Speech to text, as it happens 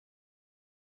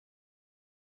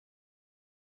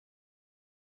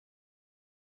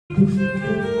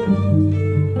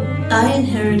I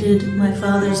inherited my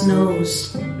father's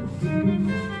nose,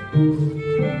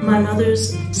 my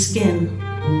mother's skin,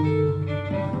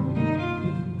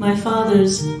 my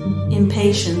father's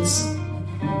impatience,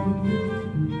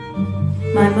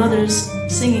 my mother's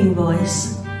singing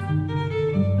voice,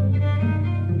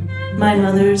 my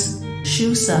mother's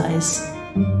shoe size,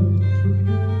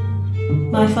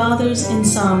 my father's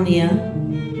insomnia,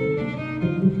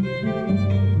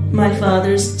 my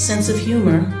father's sense of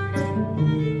humor,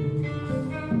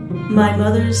 my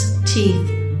mother's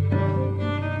teeth,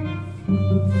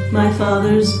 my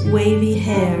father's wavy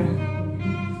hair,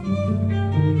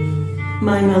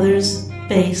 my mother's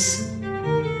face,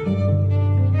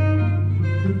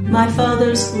 my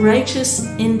father's righteous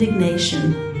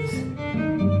indignation,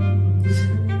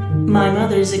 my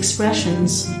mother's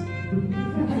expressions,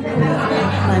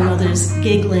 my mother's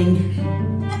giggling,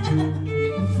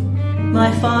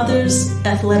 my father's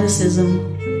athleticism,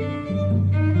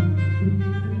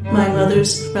 my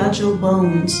mother's fragile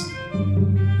bones,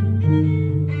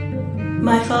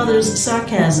 my father's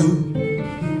sarcasm,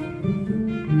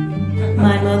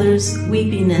 my mother's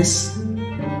weepiness,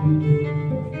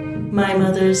 my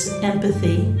mother's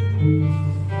empathy,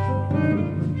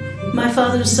 my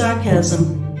father's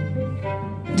sarcasm.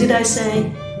 Did I say?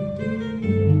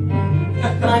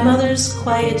 My mother's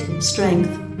quiet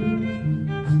strength,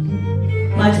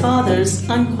 my father's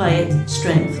unquiet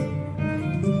strength,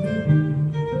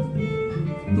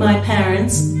 my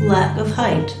parents' lack of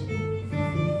height,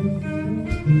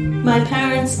 my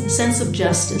parents' sense of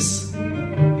justice,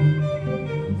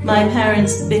 my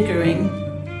parents' bickering,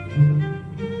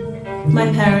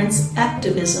 my parents'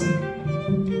 activism,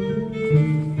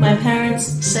 my parents'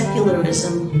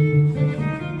 secularism,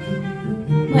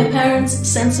 my parents'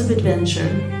 sense of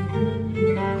adventure,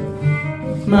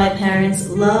 my parents'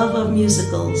 love of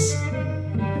musicals,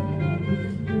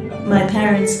 my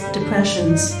parents'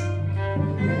 depressions,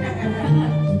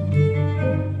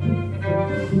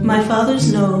 my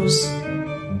father's nose,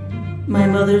 my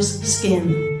mother's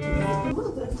skin.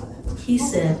 He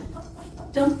said,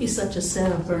 "Don't be such a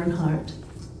Sarah Bernhardt."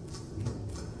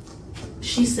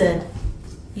 She said,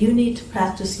 "You need to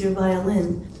practice your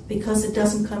violin because it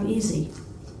doesn't come easy.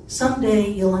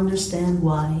 Someday you'll understand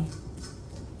why."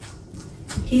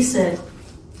 He said,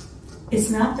 "It's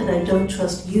not that I don't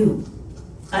trust you.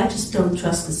 I just don't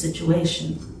trust the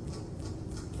situation."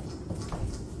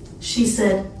 She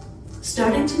said,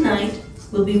 "Starting tonight,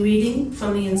 we'll be reading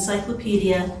from the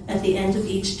encyclopedia at the end of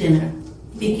each dinner,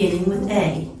 beginning with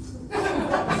A."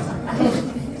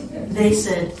 They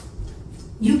said,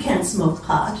 "You can't smoke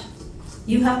pot.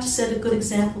 You have to set a good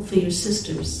example for your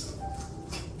sisters."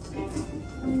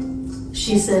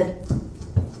 She said,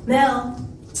 "Mel,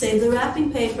 save the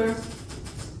wrapping paper."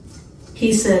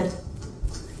 He said,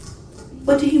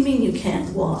 "What do you mean you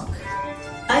can't walk?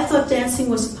 I thought dancing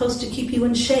was supposed to keep you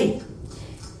in shape."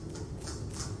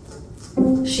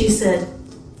 She said,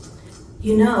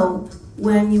 "You know,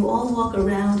 when you all walk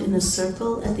around in a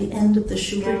circle at the end of the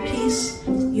Schubert piece,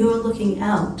 you're looking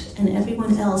out and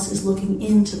everyone else is looking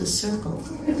into the circle."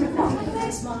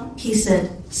 Thanks, Mom. He said,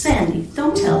 "Sandy,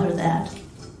 don't tell her that."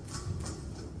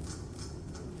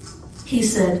 He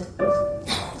said,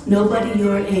 "Nobody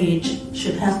your age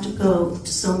should have to go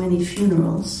to so many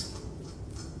funerals."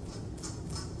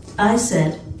 I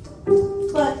said,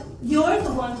 But you're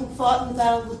the one who fought in the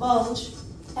Battle of the Bulge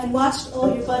and watched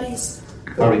all your buddies.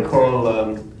 I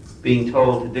recall being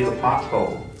told to dig a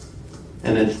foxhole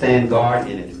and then stand guard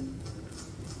in it,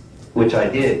 which I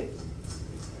did.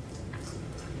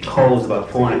 The hole was about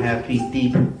 4.5 feet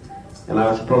deep, and I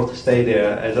was supposed to stay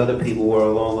there as other people were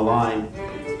along the line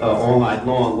all night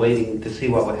long waiting to see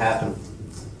what would happen.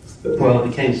 Well, it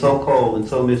became so cold and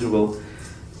so miserable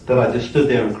that I just stood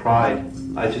there and cried.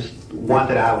 I just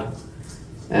wanted out.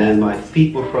 And my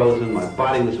feet were frozen, my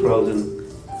body was frozen,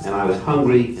 and I was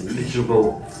hungry and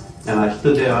miserable. And I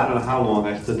stood there, I don't know how long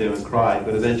I stood there and cried,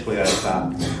 but eventually I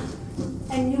stopped.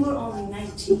 And you were only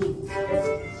 19.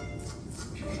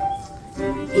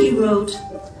 he wrote,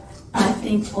 "I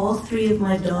think all 3 of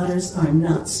my daughters are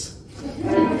nuts."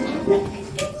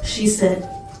 She said,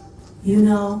 "You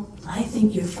know, I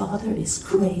think your father is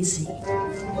crazy."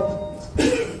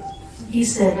 He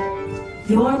said,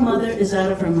 "Your mother is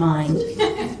out of her mind.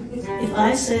 If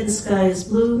I say the sky is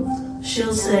blue,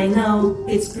 she'll say, no,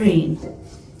 it's green."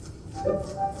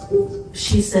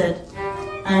 She said,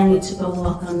 "I need to go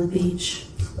walk on the beach."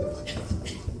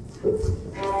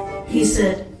 He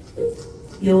said,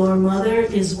 "Your mother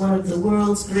is one of the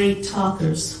world's great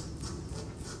talkers."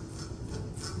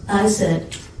 I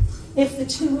said, If the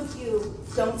 2 of you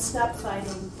don't stop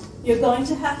fighting, You're going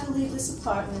to have to leave this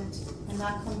apartment and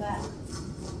not come back.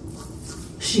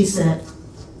 She said,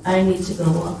 I need to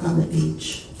go walk on the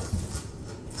beach.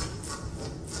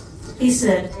 He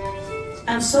said,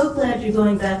 I'm so glad you're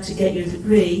going back to get your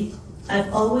degree.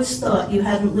 I've always thought you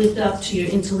hadn't lived up to your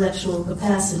intellectual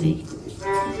capacity.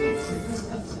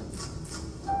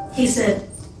 He said,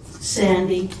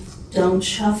 Sandy, don't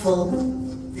shuffle.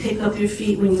 Pick up your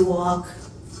feet when you walk.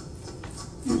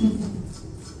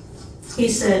 He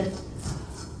said,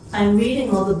 I'm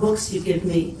reading all the books you give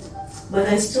me, but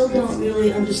I still don't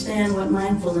really understand what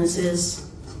mindfulness is.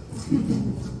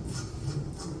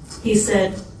 He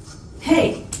said,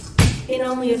 hey, in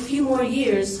only a few more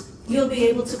years, you'll be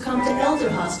able to come to elder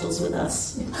hostels with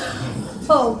us.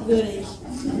 Oh, goody.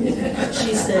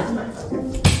 She said,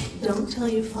 don't tell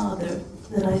your father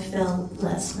that I fell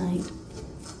last night.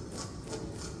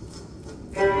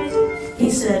 He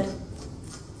said,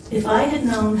 if I had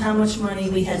known how much money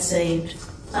we had saved,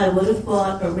 I would have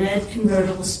bought a red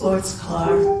convertible sports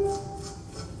car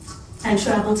and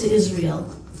traveled to Israel.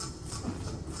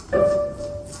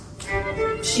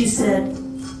 She said,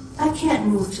 I can't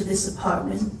move to this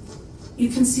apartment. You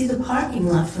can see the parking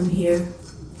lot from here.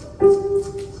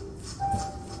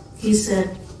 He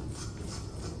said,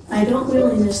 I don't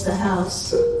really miss the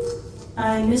house.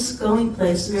 I miss going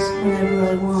places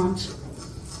whenever I want.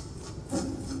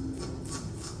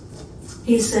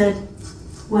 He said,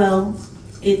 well,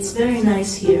 it's very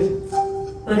nice here,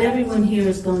 but everyone here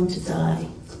is going to die.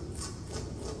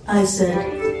 I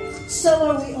said, so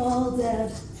are we all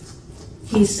dead?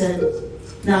 He said,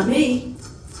 not me.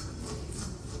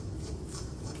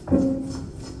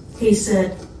 He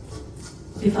said,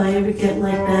 if I ever get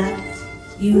like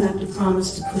that, you have to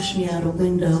promise to push me out a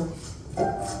window.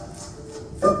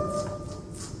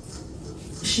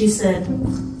 She said,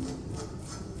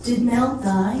 did Mel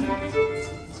die?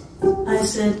 I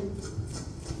said,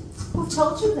 who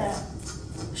told you that?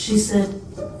 She said,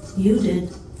 you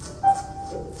did.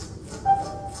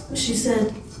 She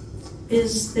said,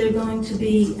 is there going to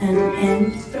be an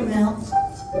end for Mel?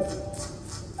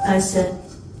 I said,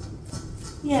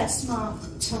 yes, Mom,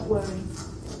 don't worry.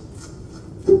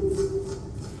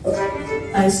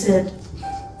 I said,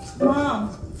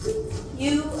 Mom,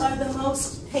 you are the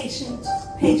most patient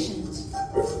patient.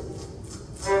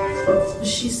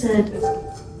 She said,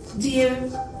 dear,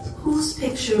 whose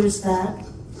picture is that?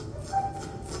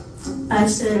 I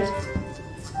said,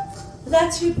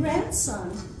 that's your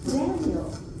grandson,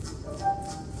 Daniel.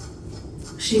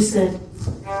 She said,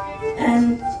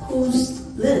 and who's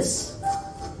this?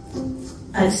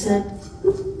 I said,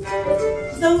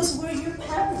 those were your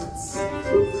parents.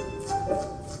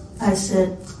 I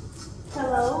said,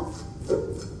 hello?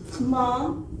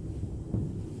 Mom?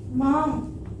 Mom,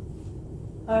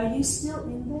 are you still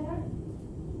in there?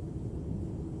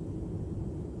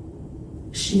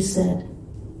 She said,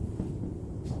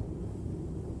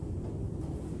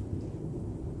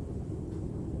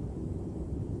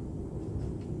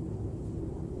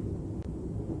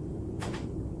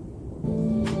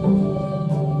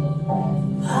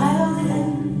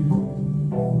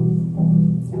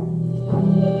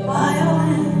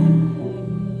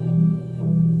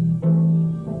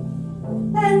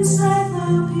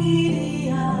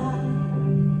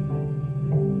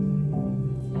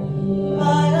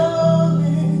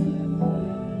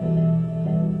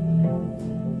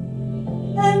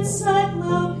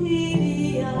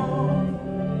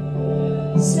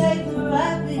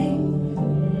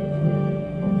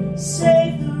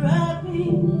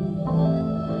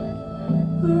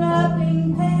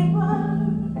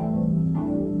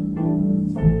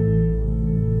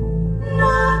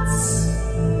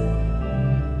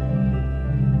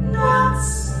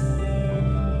 Nuts.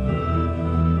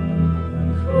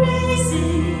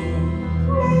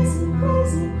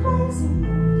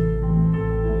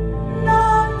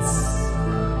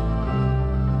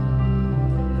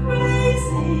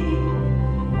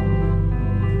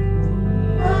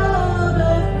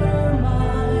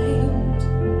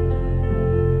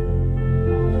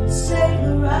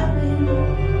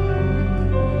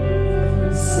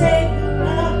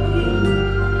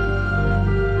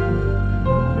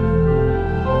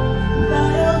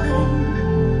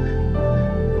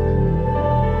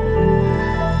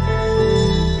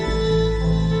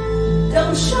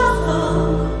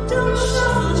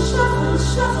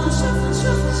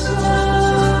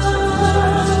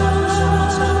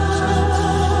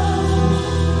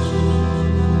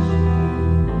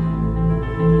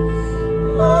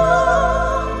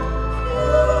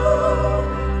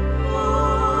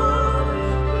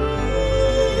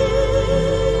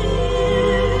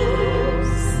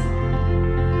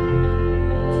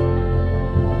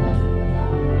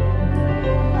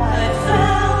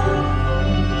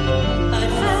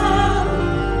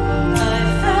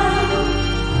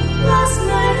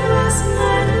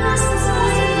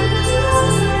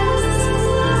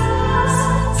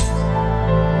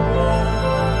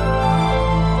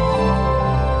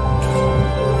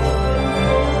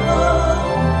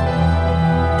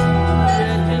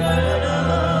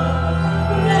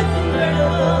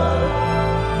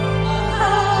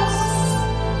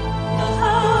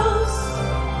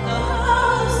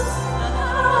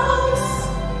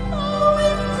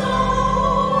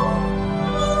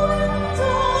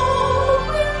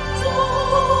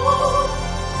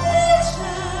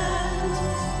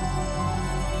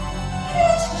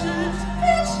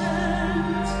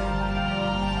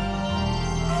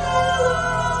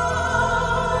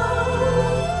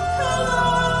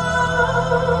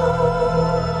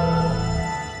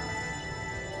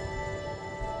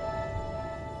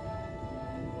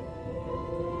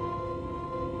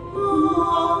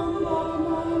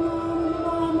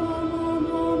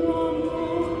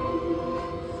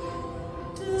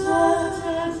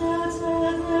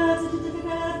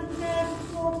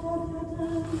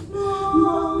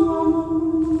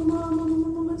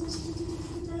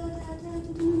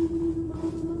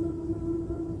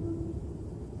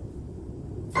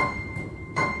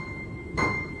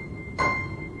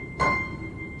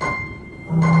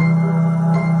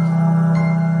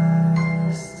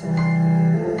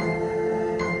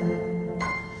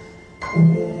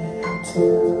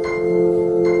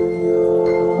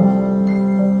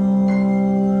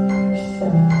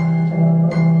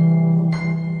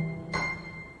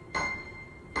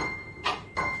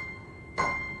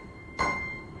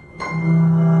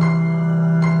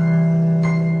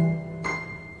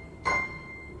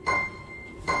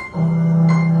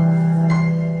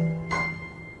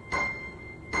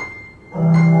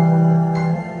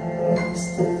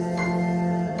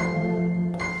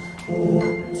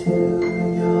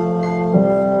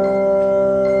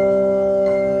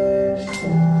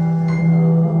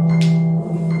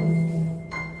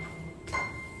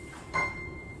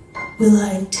 Will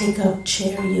I take up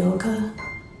chair yoga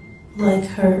like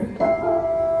her?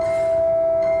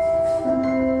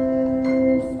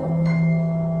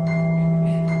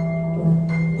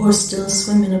 Or still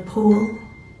swim in a pool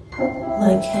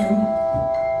like him?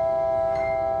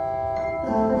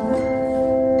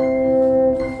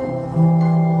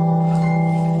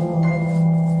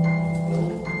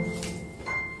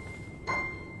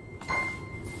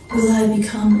 Will I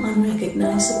become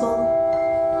unrecognizable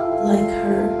like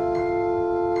her?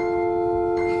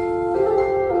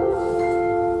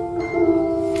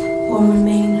 Or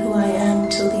remain who I am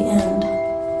till the end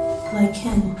like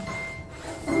him?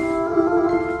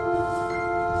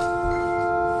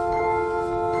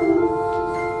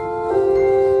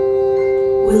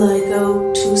 Will I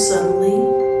go too suddenly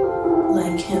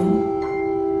like him?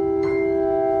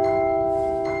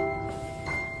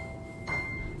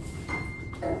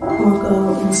 Or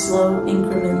go in slow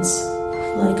increments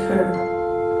like her?